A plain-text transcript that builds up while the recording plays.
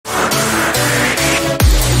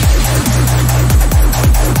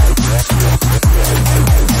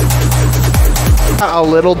a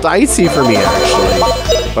little dicey for me, actually.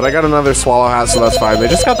 But I got another swallow hat, so that's fine. They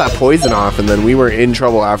just got that poison off, and then we were in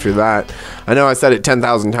trouble after that. I know I said it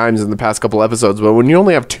 10,000 times in the past couple episodes, but when you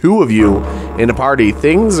only have 2 of you in a party,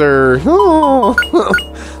 things are they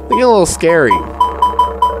get a little scary.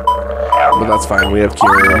 But that's fine. We have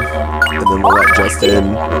Cure, and then we'll let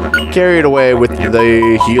Justin carry it away with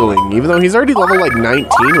the healing, even though he's already level like 19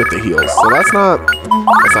 with the heals, so that's not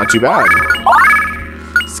too bad.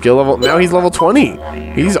 Skill level, now he's level 20.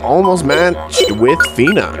 He's almost matched with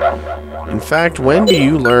Fina. In fact, when do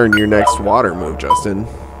you learn your next water move, Justin?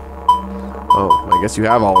 Oh, I guess you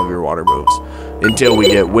have all of your water moves. Until we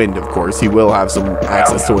get wind, of course. He will have some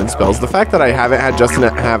access to wind spells. The fact that I haven't had Justin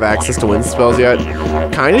have access to wind spells yet,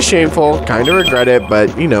 kind of shameful, kind of regret it,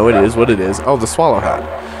 but you know, it is what it is. Oh, the swallow hat.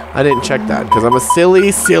 I didn't check that because I'm a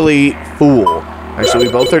silly, silly fool. Actually,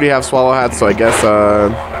 we both already have swallow hats, so I guess I'll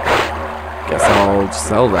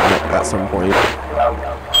sell that at some point.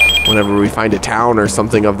 Whenever we find a town or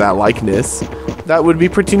something of that likeness, that would be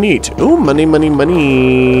pretty neat. Ooh, money, money,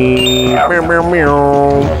 money. Meow, meow,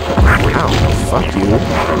 meow. Ow, fuck you.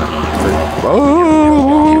 Oh.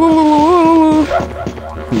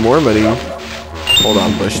 More money. Hold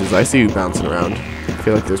on, bushes. I see you bouncing around. I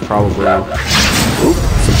feel like there's probably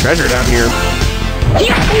some treasure down here.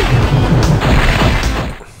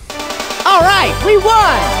 All right, we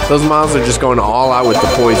won. Those mobs are just going all out with the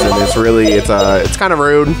poison. It's kind of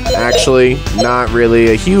rude, actually. Not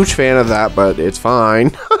really a huge fan of that, but it's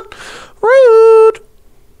fine. Rude.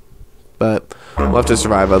 But we'll have to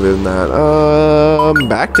survive other than that.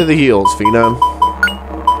 Back to the heals, Fina.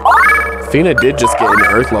 Fina did just get an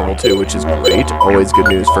earth level too, which is great. Always good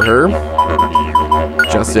news for her.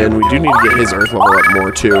 Justin, we do need to get his earth level up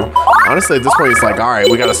more too. Honestly, at this point, it's like, all right,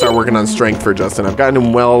 we got to start working on strength for Justin. I've gotten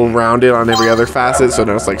him well-rounded on every other facet, so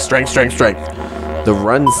now it's like strength, strength, strength. The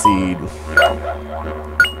run seed.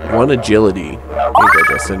 1 agility. There you go,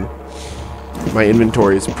 Justin. My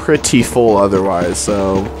inventory is pretty full otherwise,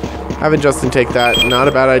 so having Justin take that, not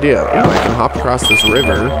a bad idea. Ooh, I can hop across this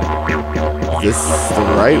river. Is this the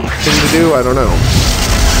right thing to do? I don't know.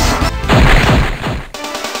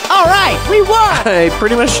 All right, we won! I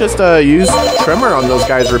pretty much just used Tremor on those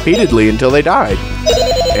guys repeatedly until they died.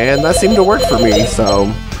 And that seemed to work for me,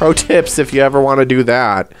 so pro tips if you ever want to do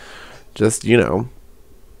that. Just, you know,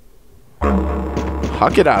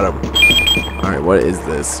 huck it at them. Alright, what is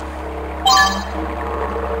this?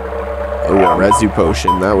 Oh, a residue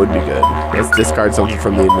potion. That would be good. Let's discard something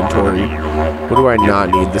from the inventory. What do I not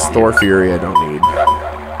need? This Thor Fury I don't need.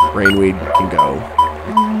 Rainweed can go.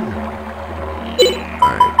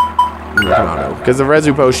 Because the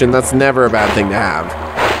residue potion, that's never a bad thing to have.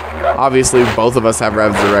 Obviously, both of us have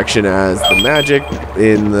resurrection as the magic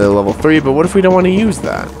in the level 3, but what if we don't want to use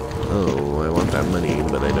that? Oh, I want that money,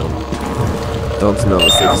 but I don't know the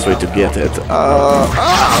safest way to get it.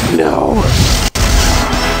 No.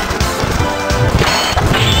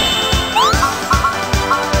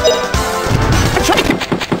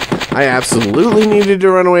 I absolutely needed to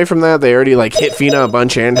run away from that. They already like hit Fina a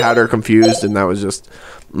bunch and had her confused, and that was just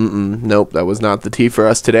nope, that was not the tea for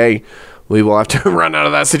us today. We will have to run out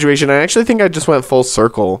of that situation. I actually think I just went full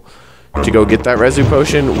circle to go get that residue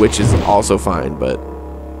potion, which is also fine, but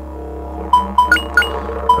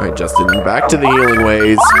alright, Justin, back to the healing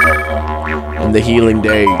ways and the healing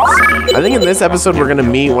days. I think in this episode we're gonna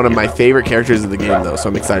meet one of my favorite characters of the game though, so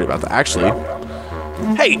I'm excited about that. Actually,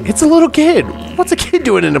 hey, it's a little kid. What's a kid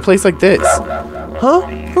doing in a place like this? Huh?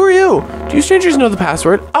 Who are you? Do you strangers know the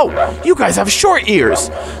password? Oh, you guys have short ears.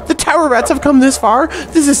 The tower rats have come this far?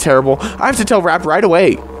 This is terrible. I have to tell Rap right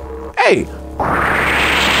away. Hey. What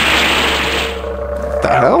the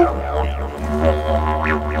hell?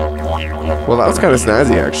 Well, that was kind of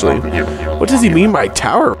snazzy, actually. What does he mean by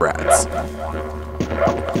tower rats?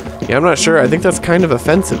 Yeah, I'm not sure. I think that's kind of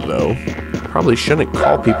offensive, though. Probably shouldn't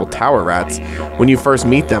call people tower rats when you first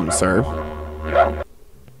meet them, sir.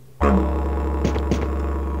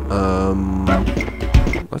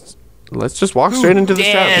 Let's just walk straight into the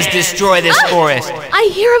trap. Who dares destroy this forest? I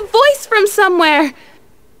hear a voice from somewhere.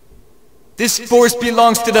 This forest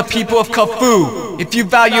belongs to the people of Kafue. If you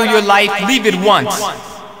value your life, leave it once.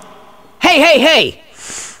 Hey, hey, hey!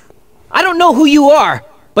 I don't know who you are,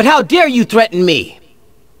 but how dare you threaten me?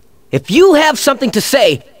 If you have something to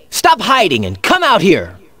say, stop hiding and come out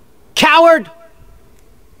here. Coward!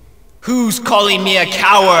 Who's calling me a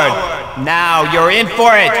coward? Now you're in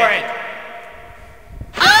for it.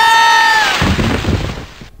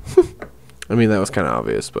 I mean, that was kind of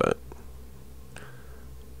obvious, but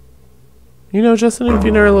you know, Justin and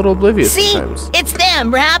Fina are a little oblivious sometimes. See? It's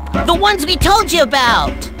them, Rap! The ones we told you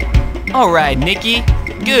about! Alright, Nikki.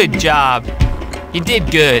 Good job. You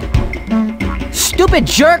did good. Stupid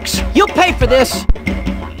jerks! You'll pay for this!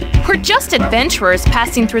 We're just adventurers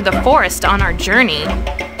passing through the forest on our journey.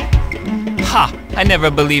 Ha! I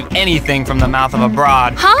never believe anything from the mouth of a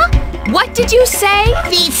broad. Huh? What did you say?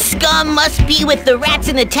 These scum must be with the rats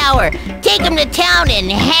in the tower. Take them to town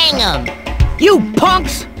and hang them. You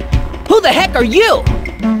punks! Who the heck are you?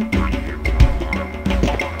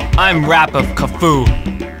 I'm Rap of Kafoo.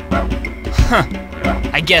 Huh.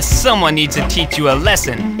 I guess someone needs to teach you a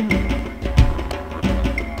lesson.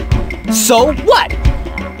 So what?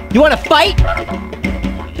 You wanna fight?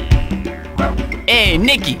 Hey,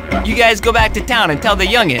 Nikki, you guys go back to town and tell the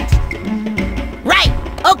youngins. Right.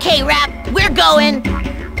 Okay, Rap. We're going.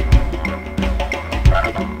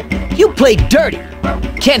 You play dirty.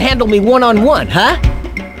 Can't handle me one-on-one, huh?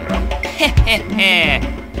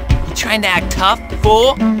 You trying to act tough,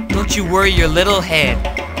 fool? Don't you worry your little head.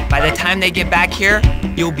 By the time they get back here,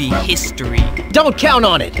 you'll be history. Don't count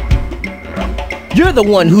on it. You're the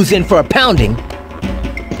one who's in for a pounding.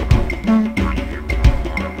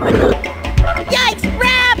 Yikes,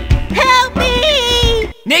 Rap! Help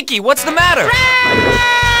me! Nikki, what's the matter?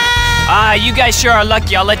 Rap! You guys sure are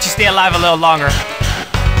lucky. I'll let you stay alive a little longer.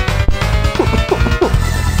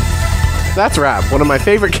 That's Rap, one of my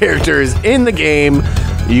favorite characters in the game.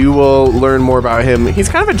 You will learn more about him. He's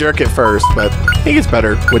kind of a jerk at first, but he gets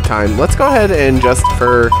better with time. Let's go ahead and just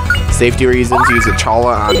for safety reasons use a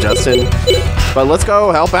Chala on Justin. But let's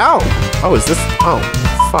go help out. Oh, is this? Oh,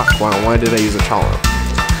 fuck. Wow, why did I use a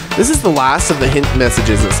Chala? This is the last of the hint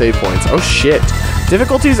messages at save points. Oh shit.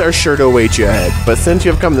 Difficulties are sure to await you ahead, but since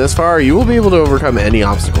you have come this far, you will be able to overcome any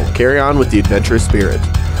obstacle. Carry on with the adventurous spirit.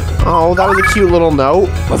 Oh, that was a cute little note.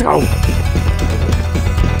 Let's go.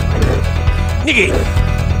 Nikki,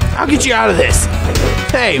 I'll get you out of this.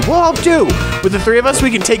 Hey, we'll help too. With the three of us,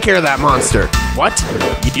 we can take care of that monster. What?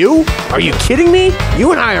 You? Are you kidding me?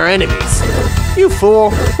 You and I are enemies. You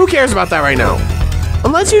fool. Who cares about that right now?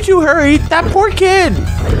 Unless you two hurry, that poor kid.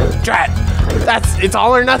 Drat. It's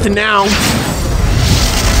all or nothing now.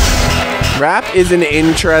 Rap is an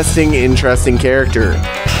interesting character.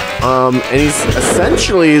 And he's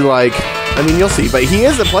essentially like, I mean, you'll see, but he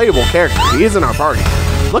is a playable character. He is in our party.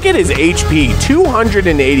 Look at his HP,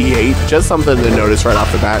 288, just something to notice right off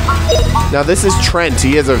the bat. Now this is Trent,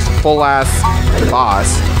 he is a full-ass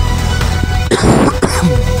boss.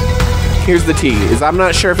 Here's the T, is I'm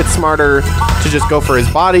not sure if it's smarter to just go for his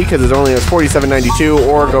body, because it only has 4792,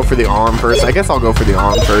 or go for the arm first. I guess I'll go for the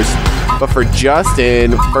arm first. But for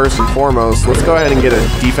Justin, first and foremost, let's go ahead and get a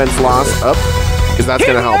defense loss up, because that's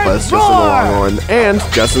going to help us just in the long run. And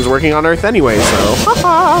Justin's working on Earth anyway, so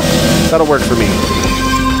that'll work for me.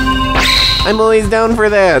 I'm always down for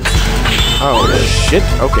that. Oh, shit.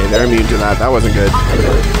 Okay, they're immune to that. That wasn't good.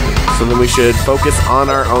 So then we should focus on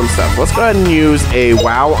our own stuff. Let's go ahead and use a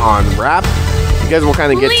WoW on Rap. You guys will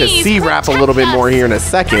kind of get to see Rap a little bit more here in a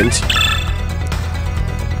second.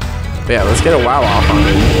 But yeah, let's get a WoW off on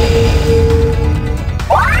him.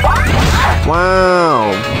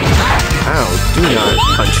 Wow. Ow, do not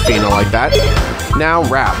punch Fina like that. Now,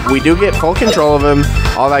 Rap. We do get full control of him,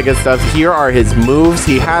 all that good stuff. Here are his moves.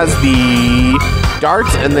 He has the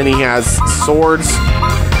darts, and then he has swords.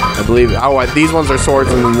 I believe, oh, these ones are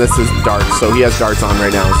swords, and then this is darts. So he has darts on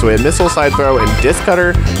right now. So we have missile, side throw, and disc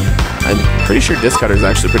cutter. I'm pretty sure disc cutter is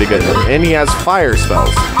actually pretty good. And he has fire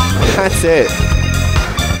spells. That's it.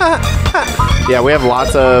 Yeah, we have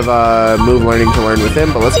lots of move learning to learn with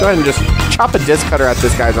him, but let's go ahead and just chop a disc cutter at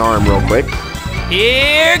this guy's arm real quick.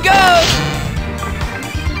 Here goes!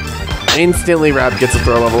 Instantly, Rap gets a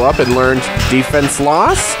throw level up and learns defense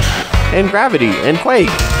loss, and gravity, and quake,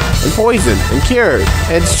 and poison, and cure,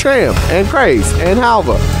 and tramp, and craze, and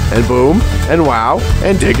halva, and boom, and wow,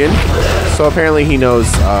 and diggin'. So apparently he knows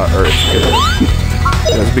Earth.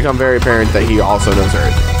 It's become very apparent that he also knows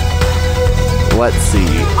Earth. Let's see.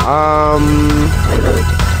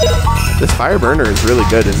 This fire burner is really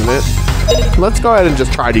good, isn't it? Let's go ahead and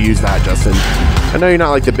just try to use that, Justin. I know you're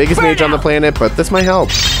not like the biggest mage on the planet, but this might help.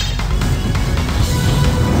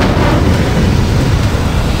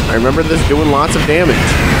 I remember this doing lots of damage.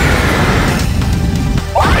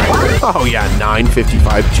 Oh yeah,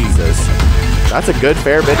 955, Jesus. That's a good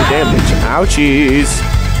fair bit of damage. Ouchies.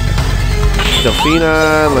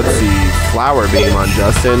 Delphina, let's see, Flower Beam on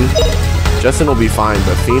Justin. Justin will be fine,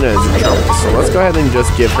 but Fina is in trouble. So let's go ahead and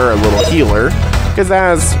just give her a little healer. Because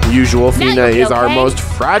as usual, Fina is our most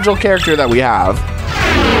fragile character that we have.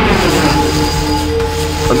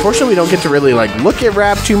 Unfortunately, we don't get to really like look at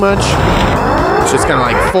Rap too much. It's just kind of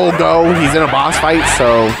like full go. He's in a boss fight,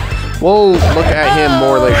 so we'll look at him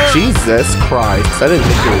more like, Jesus Christ. I didn't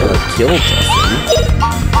think we were going to kill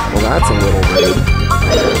Justin. Well, that's a little rude.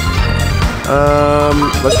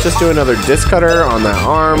 Let's just do another disc cutter on that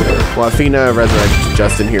arm. We'll have Fina resurrect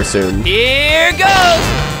Justin here soon. Here goes!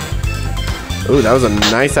 Ooh, that was a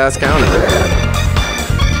nice-ass counter.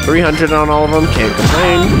 300 on all of them, can't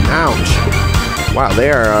complain. Ouch. Wow,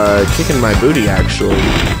 they are kicking my booty, actually.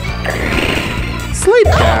 Sleep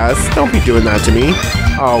gas, don't be doing that to me.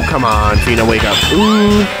 Oh, come on, Fina, wake up.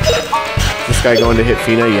 Ooh. This guy going to hit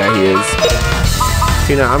Fina? Yeah, he is.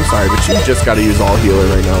 Fina, I'm sorry, but you just got to use all healer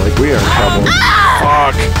right now. Like, we are in trouble.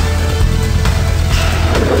 Fuck.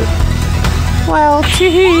 Well,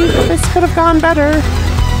 gee, this could have gone better.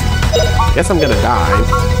 Guess I'm gonna die.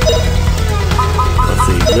 Let's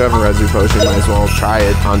see, you have a residue potion, might as well try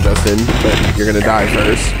it on Justin, but you're gonna die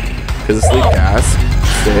first. Because of sleep gas.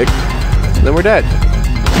 Stick. And then we're dead.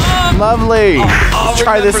 Lovely! Let's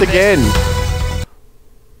try this again.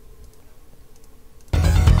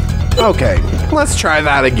 Okay, let's try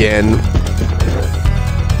that again.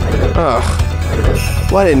 Ugh.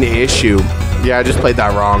 What an issue. Yeah, I just played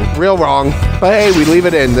that wrong. Real wrong. But hey, we leave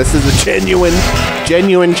it in. This is a genuine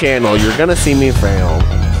channel. You're gonna see me fail.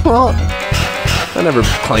 Well, I never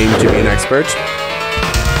claimed to be an expert.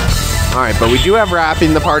 Alright, but we do have Rap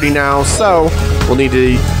in the party now, so we'll need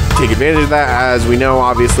to take advantage of that. As we know,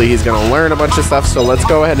 obviously, he's gonna learn a bunch of stuff, so let's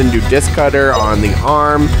go ahead and do Disc Cutter on the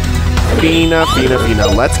arm. Fina.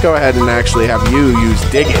 Let's go ahead and actually have you use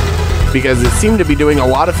Dig It, because it seemed to be doing a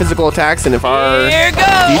lot of physical attacks, and if our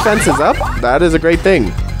defense is up, that is a great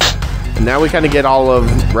thing. And now we kind of get all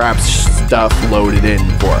of Rap's stuff loaded in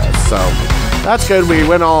for us, so that's good. We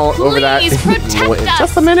went all over that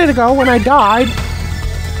just a minute ago when I died.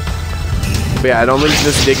 But yeah, I don't think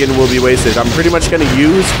this digging will be wasted. I'm pretty much going to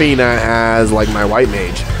use Fina as like my white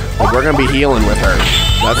mage. Like, we're going to be healing with her.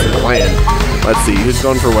 That's the plan. Let's see, who's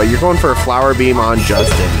going for what? You're going for a flower beam on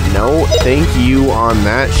Justin. No, thank you on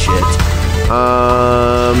that shit.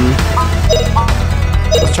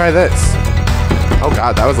 Let's try this. Oh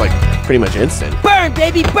god, that was like pretty much instant. Burn,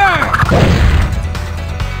 baby, burn!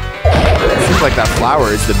 It seems like that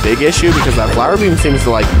flower is the big issue, because that flower beam seems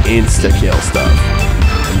to like insta-kill stuff.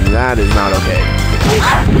 And that is not okay.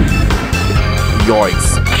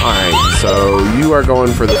 Yoinks. Alright, so you are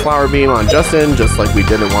going for the flower beam on Justin, just like we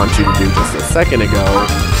didn't want you to do just a second ago.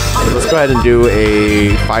 So let's go ahead and do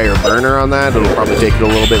a fire burner on that. It'll probably take it a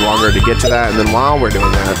little bit longer to get to that. And then while we're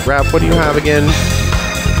doing that, Rap, what do you have again?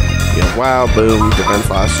 You have Wow, Boom, Defense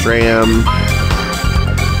Loss, Stram,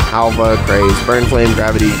 Alva, Craze, Burn Flame,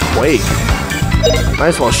 Gravity, Quake. Might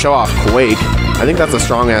as well show off Quake. I think that's a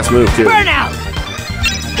strong-ass move, too. Burn out!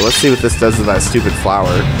 Well, let's see what this does to that stupid flower.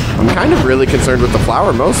 I'm kind of really concerned with the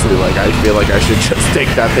flower mostly. Like, I feel like I should just take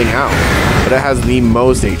that thing out. But it has the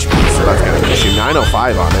most HP, so that's kind of an issue.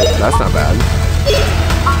 905 on it. That's not bad.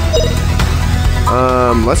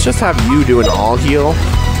 Let's just have you do an all heal.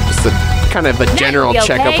 Just a kind of a general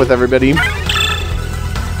checkup with everybody.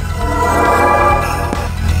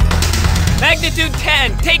 Magnitude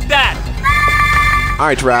 10, take that!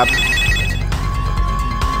 Alright, Rap.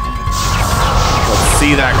 Let's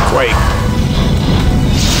see that Quake.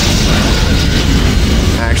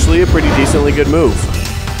 Actually, a pretty decently good move.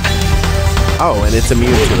 Oh, and it's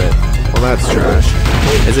immune to it. Well, that's trash.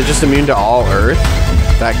 Is it just immune to all Earth?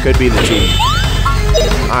 That could be the team.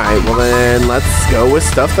 Alright, well then, let's go with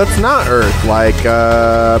stuff that's not Earth, like,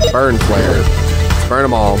 Burn Flare. Let's burn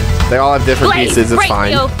them all. They all have different pieces, it's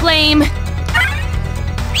fine. Flame.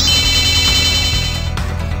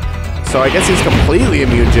 So I guess he's completely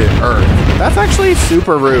immune to Earth. That's actually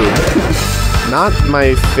super rude. Not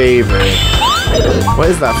my favorite. What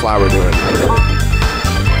is that flower doing?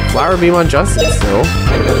 Flower beam on Justin still.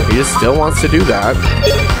 He just still wants to do that.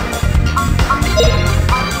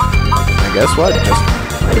 I guess what?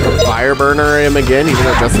 Just fire burner him again, even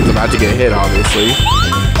though Justin's about to get hit, obviously.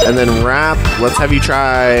 And then Rap, let's have you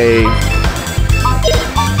try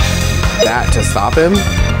that to stop him.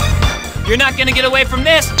 You're not gonna get away from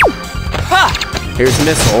this! Ha! Here's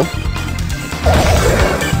Missile.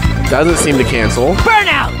 Doesn't seem to cancel.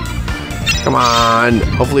 Burnout! Come on.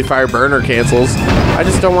 Hopefully Fire Burner cancels. I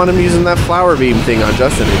just don't want him using that flower beam thing on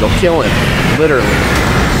Justin. It'll kill him. Literally.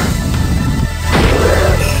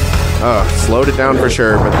 Slowed it down for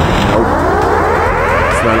sure, but nope.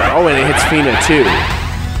 It's not, oh, and it hits Fina too.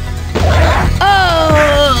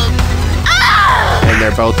 And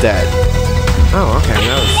they're both dead. Oh, okay.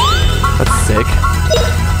 That's sick.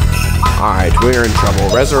 Alright, we're in trouble.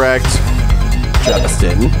 Resurrect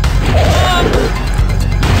Justin.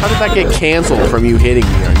 How did that get canceled from you hitting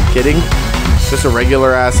me? Are you kidding? Just a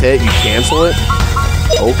regular ass hit, you cancel it?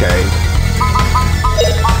 Okay.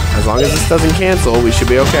 As long as this doesn't cancel, we should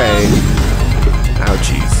be okay.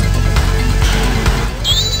 Ouchies.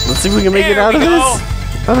 Let's see if we can make it There out of we this. go.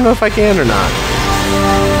 I don't know if I can or not.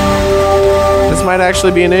 This might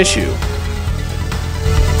actually be an issue.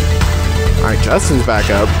 Alright, Justin's back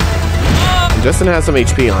up. And Justin has some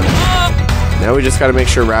HP on him. Now we just gotta make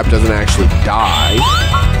sure Rap doesn't actually die.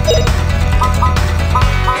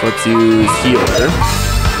 So let's use Healer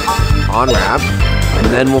on Rap. And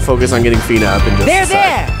then we'll focus on getting Fina up in just a sec.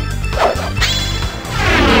 There!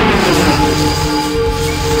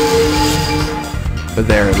 But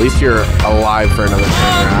there, at least you're alive for another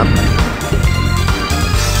turn, Rap.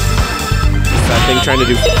 Is that thing trying to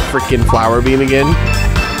do freaking Flower Beam again?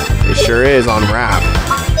 It sure is on Rap.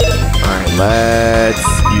 Alright, let's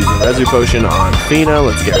use a Resu Potion on Fina.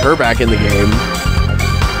 Let's get her back in the game.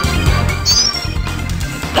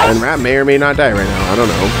 And Rap may or may not die right now. I don't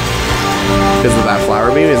know. Because of that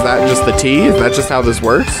Flower Beam? Is that just the T? Is that just how this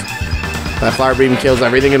works? That Flower Beam kills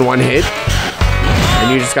everything in one hit?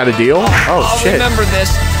 And you just gotta deal? Oh, I'll shit. remember this.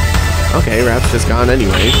 Okay, Rap's just gone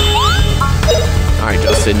anyway. Alright,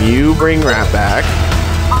 Justin, you bring Rap back.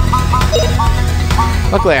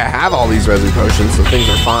 Luckily, I have all these Resu Potions, so things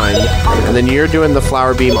are fine. And then you're doing the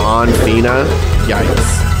Flower Beam on Fina.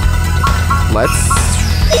 Yikes. Let's...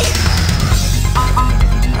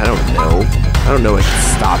 I don't know. I don't know what can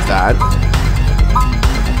stop that.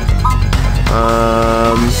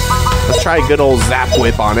 Let's try a good old Zap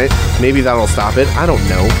Whip on it. Maybe that'll stop it. I don't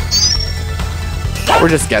know. We're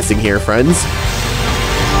just guessing here, friends.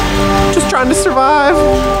 Just trying to survive.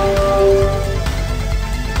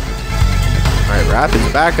 Alright, Rap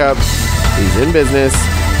is back up. He's in business.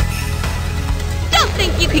 Don't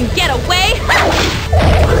think you can get away!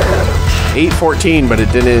 8-14, but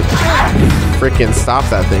it didn't freaking stop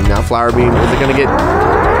that thing. Now Flower Beam, is it gonna get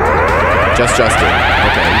just Justin?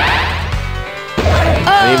 Okay.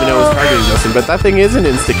 I didn't even know it was targeting Justin, but that thing is an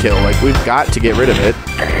insta-kill. Like, we've got to get rid of it.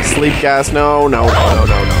 Sleep gas, no.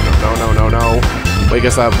 Wake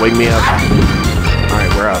us up, wake me up.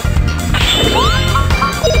 Alright, we're up.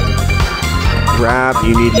 Rap,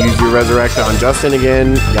 you need to use your Resurrect on Justin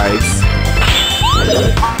again. Yikes.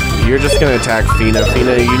 You're just gonna attack Fina.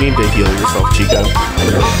 Fina, you need to heal yourself, Chica.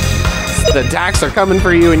 The attacks are coming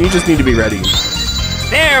for you, and you just need to be ready.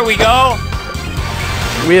 There we go.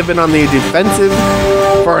 We have been on the defensive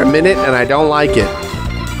for a minute, and I don't like it.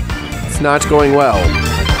 It's not going well.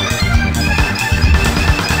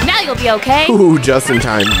 Now you'll be okay. Ooh, just in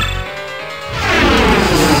time.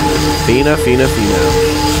 Fina.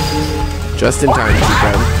 Just in time,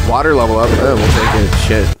 Chica. Water level up. Oh, we'll take it.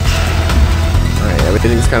 Shit. Alright,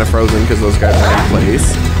 everything's kind of frozen because those guys are in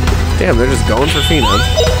place. Damn, they're just going for Fina.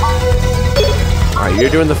 Alright,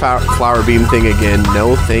 you're doing the Flower Beam thing again.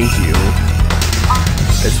 No, thank you.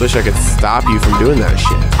 I just wish I could stop you from doing that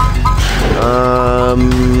shit.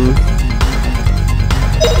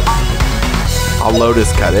 I'll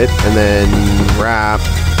Lotus Cut it, and then Rap.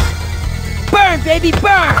 Burn, baby,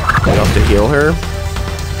 burn! You have to heal her.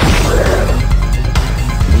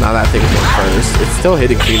 Now that thing's going first. It's still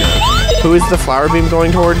hitting Fina. Who is the Flower Beam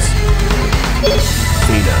going towards?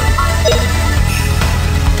 Fina.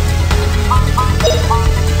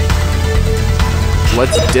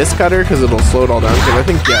 Let's discut her because it'll slow it all down. Because I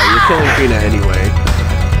think, yeah, you're killing Fina anyway.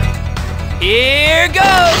 Here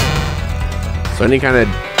goes. So any kind of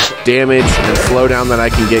damage and slowdown that I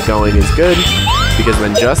can get going is good. Because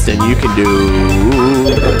then Justin, you can do...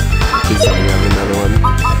 Please tell me you have another one.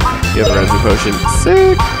 You have a Resu Potion.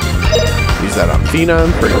 Sick. Use that on Fina.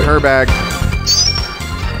 Bring her back.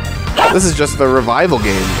 This is just the revival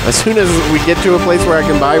game. As soon as we get to a place where I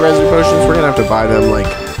can buy Resu Potions, we're going to have to buy them like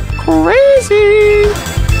crazy.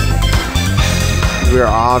 We are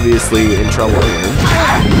obviously in trouble here.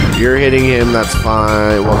 You're hitting him. That's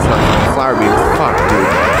fine. Well, it's not fine. Flower Beam. Fuck, dude.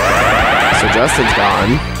 So Justin's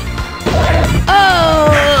gone.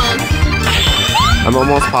 I'm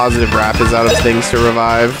almost positive Rap is out of things to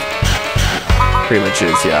revive. Pretty much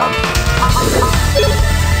is, yeah.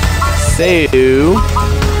 So,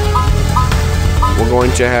 we're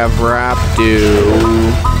going to have Rap do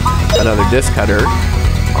another Disc Cutter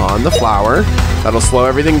on the flower. That'll slow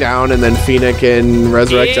everything down, and then Fina can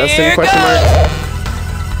resurrect Justin, question mark.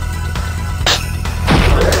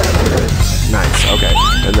 Nice, okay.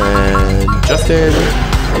 And then Justin,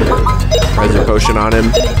 Resu Potion on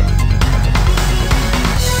him.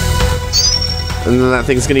 And then that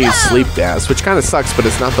thing's gonna use Sleep Gas, which kind of sucks, but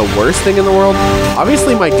it's not the worst thing in the world.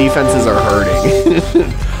 Obviously, my defenses are hurting.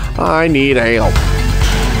 I need help.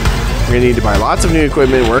 We're gonna need to buy lots of new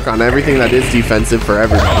equipment, work on everything that is defensive for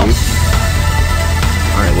everybody.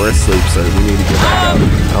 Alright, we're asleep, so we need to get back up.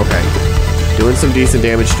 Okay. Doing some decent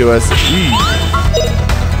damage to us.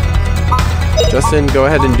 Justin, go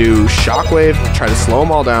ahead and do Shockwave. Try to slow them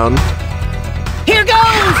all down. Here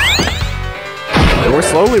goes! And we're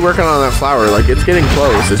slowly working on that flower. Like, it's getting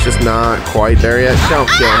close. It's just not quite there yet. Don't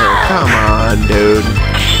kill her. Come on, dude.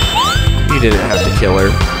 You didn't have to kill her.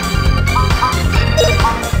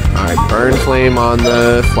 Alright, burn flame on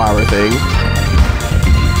the flower thing.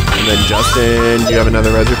 And then Justin, do you have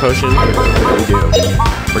another Resurrect Potion? We do.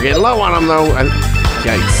 We're getting low on him, though.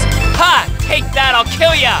 Yikes. Ha! Take that, I'll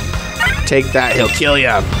kill ya! Take that, he'll kill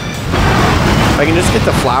ya. If I can just get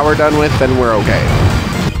the flower done with, then we're okay.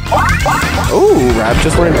 Ooh, Rap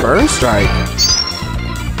just learned Burn Strike.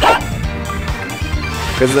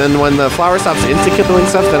 Because then when the flower stops insta-killing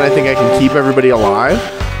stuff, then I think I can keep everybody alive.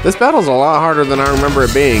 This battle's a lot harder than I remember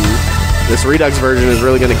it being. This Redux version is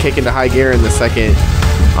really going to kick into high gear in the second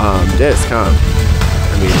disc, huh?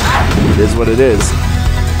 I mean, it is what it is.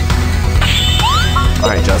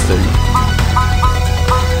 Alright, Justin.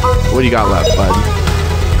 What do you got left, bud?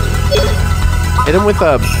 Hit him with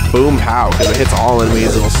a boom pow, because it hits all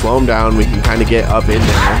enemies. It'll slow him down. We can kind of get up in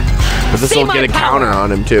there. But this will get a counter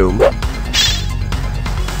on him, too.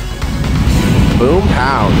 Boom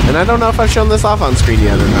pow. And I don't know if I've shown this off on screen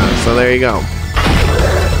yet or not. So there you go.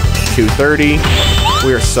 230.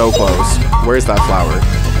 We are so close. Where's that flower?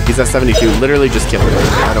 He's at 72. Literally just kill him.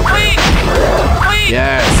 I don't care.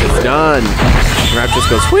 Yes, it's done. Rap just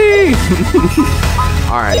goes, whee!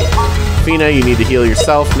 Alright. Fina, you need to heal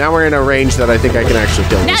yourself. Now we're in a range that I think I can actually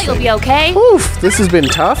kill Now this you'll thing. be okay. Oof, this has been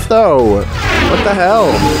tough, though. What the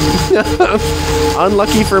hell?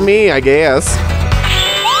 Unlucky for me, I guess.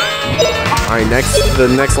 Alright, the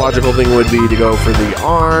next logical thing would be to go for the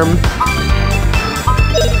arm.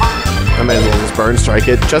 I might as well just burn strike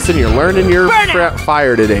it. Justin, you're learning your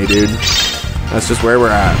fire today, dude. That's just where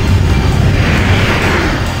we're at.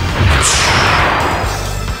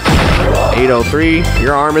 803,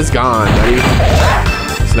 your arm is gone, buddy.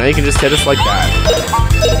 So now you can just hit us like that.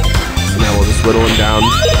 So now we'll just whittle him down.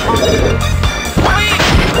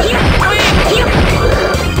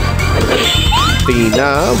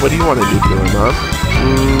 Fina, what do you want to do to him, huh?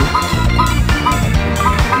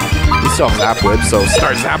 You still have Zap Whip, so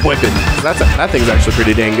start Zap Whipping. That thing's actually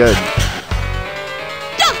pretty dang good.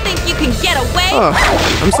 Don't think you can get away. Oh,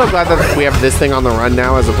 I'm so glad that we have this thing on the run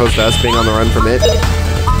now as opposed to us being on the run from it.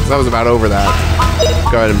 I was about over that.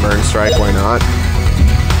 Go ahead and burn strike, why not?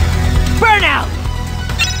 Burn out!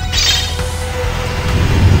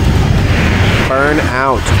 Burn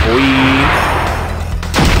out, boy.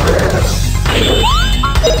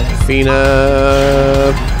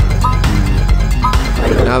 Fina.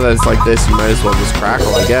 Now that it's like this, you might as well just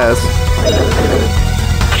crackle, I guess.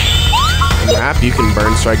 And Rap, you can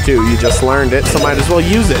burn strike too. You just learned it, so might as well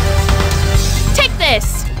use it. Take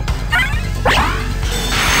this.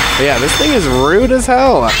 But yeah, this thing is rude as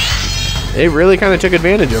hell. It really kind of took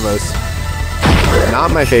advantage of us.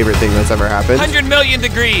 Not my favorite thing that's ever happened. 100 million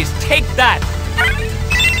degrees, take that!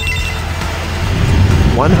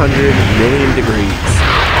 100 million degrees.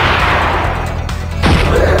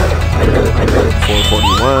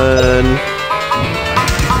 441.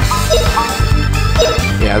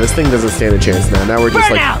 Yeah, this thing doesn't stand a chance now. Now we're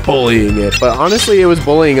just like bullying it. But honestly, it was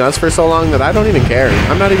bullying us for so long that I don't even care.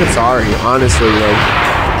 I'm not even sorry. Honestly, like,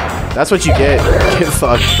 that's what you get. Get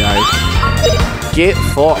fucked, guys. Get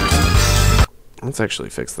fucked. Let's actually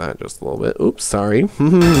fix that just a little bit. Oops, sorry.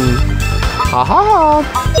 Haha.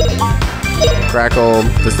 Crackle.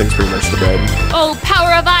 This thing's pretty much to bed. Oh,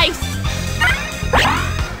 power of ice.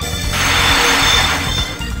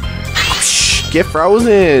 Get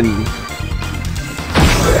frozen.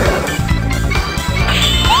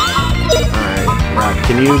 Alright, Rap,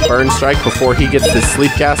 can you burn strike before he gets this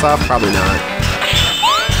sleep cast off? Probably not.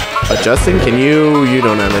 But Justin, can you? You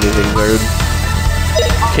don't have anything, dude.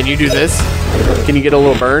 Can you do this? Can you get a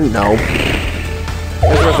little burn? No.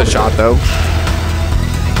 It's worth a shot, though.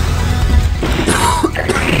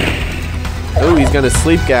 Oh, he's gonna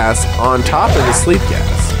sleep gas on top of the sleep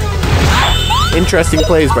gas. Interesting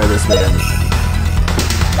plays by this man.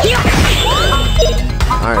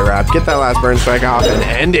 Alright, Rap, get that last burn strike off and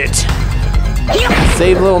end it.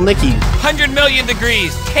 Save little Nikki. 100 million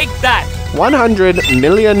degrees, take that! 100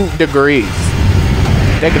 million degrees.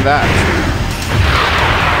 Take that.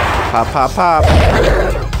 Pop, pop, pop.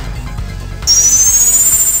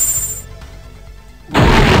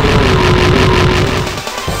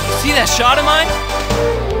 See that shot of mine?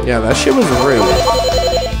 Yeah, that shit was rude.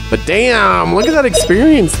 But damn, look at that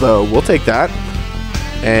experience, though. We'll take that.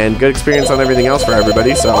 And good experience on everything else for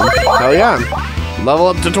everybody, so hell yeah. Level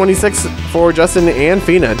up to 26 for Justin and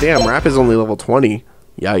Fina. Damn, Rap is only level 20.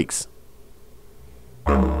 Yikes.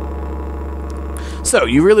 So,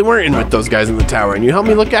 you really weren't in with those guys in the tower, and you helped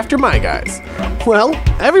me look after my guys. Well,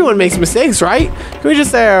 everyone makes mistakes, right? Can we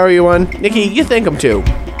just say I owe you one? Nikki, you thank them too.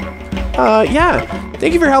 Yeah.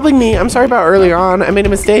 Thank you for helping me. I'm sorry about earlier on. I made a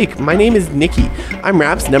mistake. My name is Nikki. I'm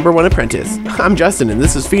Rap's #1 apprentice. I'm Justin, and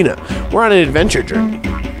this is Fina. We're on an adventure journey.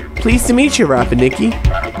 Pleased to meet you, Rap and Nikki.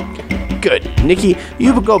 Good. Nikki,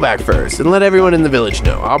 you go back first, and let everyone in the village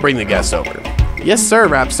know. I'll bring the guests over. Yes, sir,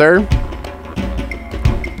 Rap, sir.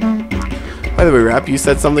 By the way, Rap, you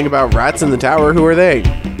said something about rats in the tower. Who are they?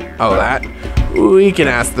 Oh, that? We can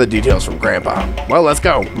ask the details from Grandpa. Well, let's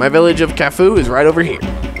go. My village of Cafu is right over here.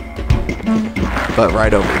 But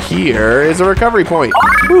right over here is a recovery point.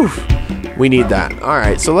 Whew. We need that.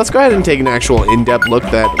 Alright, so let's go ahead and take an actual in-depth look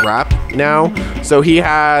at Rap now. So he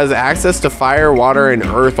has access to fire, water, and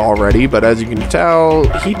earth already, but as you can tell,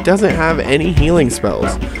 he doesn't have any healing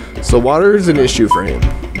spells. So water is an issue for him.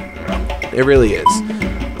 It really is.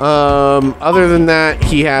 Other than that,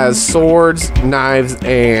 he has swords, knives,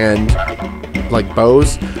 and like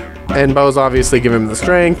bows. And bows obviously give him the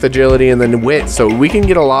strength, agility, and then wit. So we can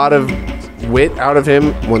get a lot of wit out of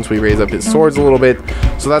him once we raise up his swords a little bit.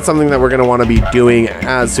 So that's something that we're going to want to be doing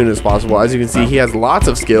as soon as possible. As you can see, he has lots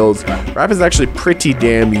of skills. Rap is actually pretty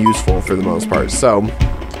damn useful for the most part. So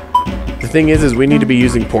the thing is we need to be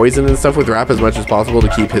using poison and stuff with Rap as much as possible to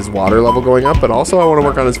keep his water level going up, but also I want to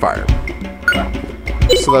work on his fire.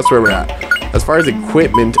 So that's where we're at. As far as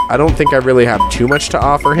equipment, I don't think I really have too much to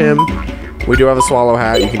offer him. We do have a swallow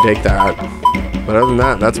hat, you can take that. But other than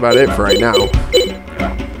that, that's about it for right now.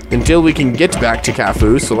 Until we can get back to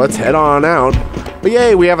Cafu, so let's head on out. But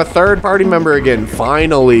yay, we have a third party member again,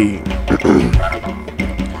 finally.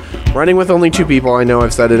 Running with only 2 people, I know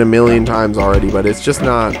I've said it a million times already, but it's just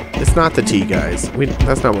not, it's not the tea, guys.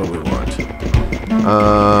 That's not what we want.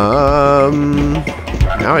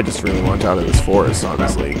 Now I just really want out of this forest,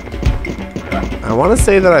 honestly. I want to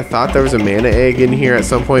say that I thought there was a mana egg in here at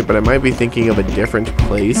some point, but I might be thinking of a different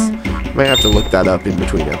place. I might have to look that up in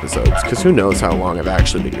between episodes, because who knows how long I've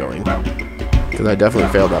actually been going. Because I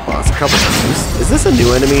definitely failed that boss a couple times. Is this a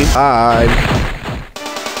new enemy? Hi.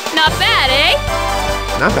 Not bad, eh?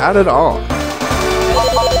 Not bad at all.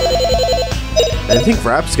 I think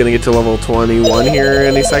Rap's going to get to level 21 here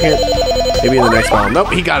any second. Maybe in the next battle.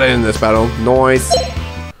 Nope, he got it in this battle. Nice.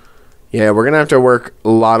 Yeah, we're going to have to work a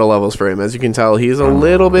lot of levels for him. As you can tell, he's a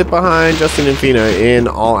little bit behind Justin and Fina in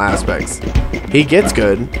all aspects. He gets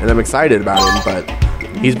good, and I'm excited about him, but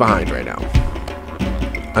he's behind right now.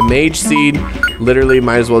 A mage seed, literally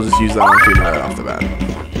might as well just use that on Fina right off the bat.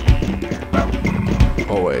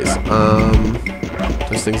 Always.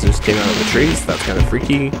 Those things just came out of the trees. That's kind of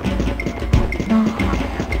freaky.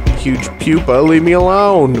 Huge pupa, leave me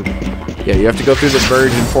alone. Yeah, you have to go through the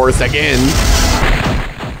virgin forest again.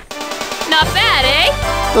 Not bad, eh?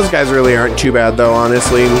 Those guys really aren't too bad, though,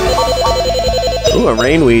 honestly. Ooh, a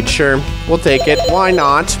rainweed, sure. We'll take it. Why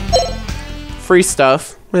not? Free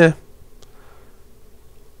stuff. Eh.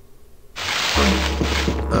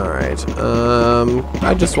 Alright,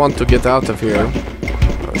 I just want to get out of here.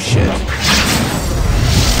 Oh, shit.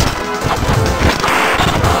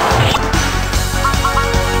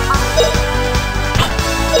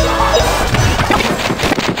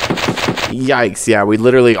 Yikes, yeah, we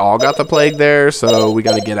literally all got the plague there, so we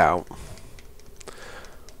gotta get out.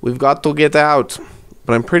 We've got to get out.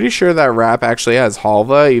 But I'm pretty sure that Rap actually has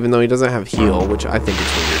Halva, even though he doesn't have heal, which I think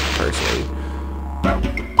is weird, personally.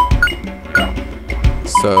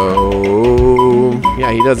 So,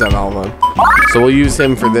 yeah, he does have Halva. So we'll use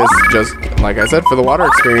him for this, just like I said, for the water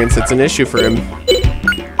experience. It's an issue for him.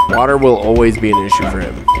 Water will always be an issue for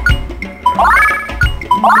him.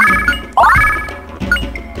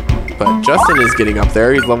 But Justin is getting up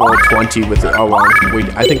there. He's level 20 with it. Oh, well,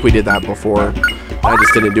 I think we did that before. I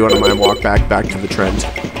just didn't do it on my walk back to the Trent.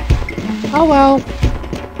 Oh, well.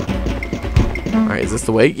 All right, is this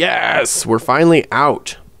the way? Yes, we're finally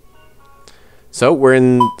out. So we're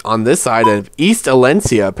on this side of East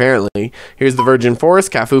Alencia, apparently. Here's the Virgin Forest.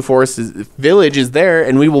 Cafu Forest village is there,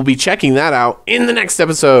 and we will be checking that out in the next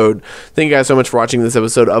episode. Thank you guys so much for watching this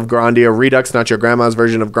episode of Grandia. Redux, not your grandma's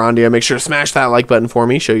version of Grandia. Make sure to smash that like button for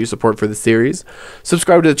me. Show your support for the series.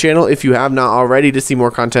 Subscribe to the channel if you have not already to see more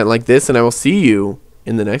content like this, and I will see you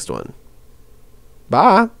in the next one.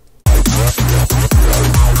 Bye.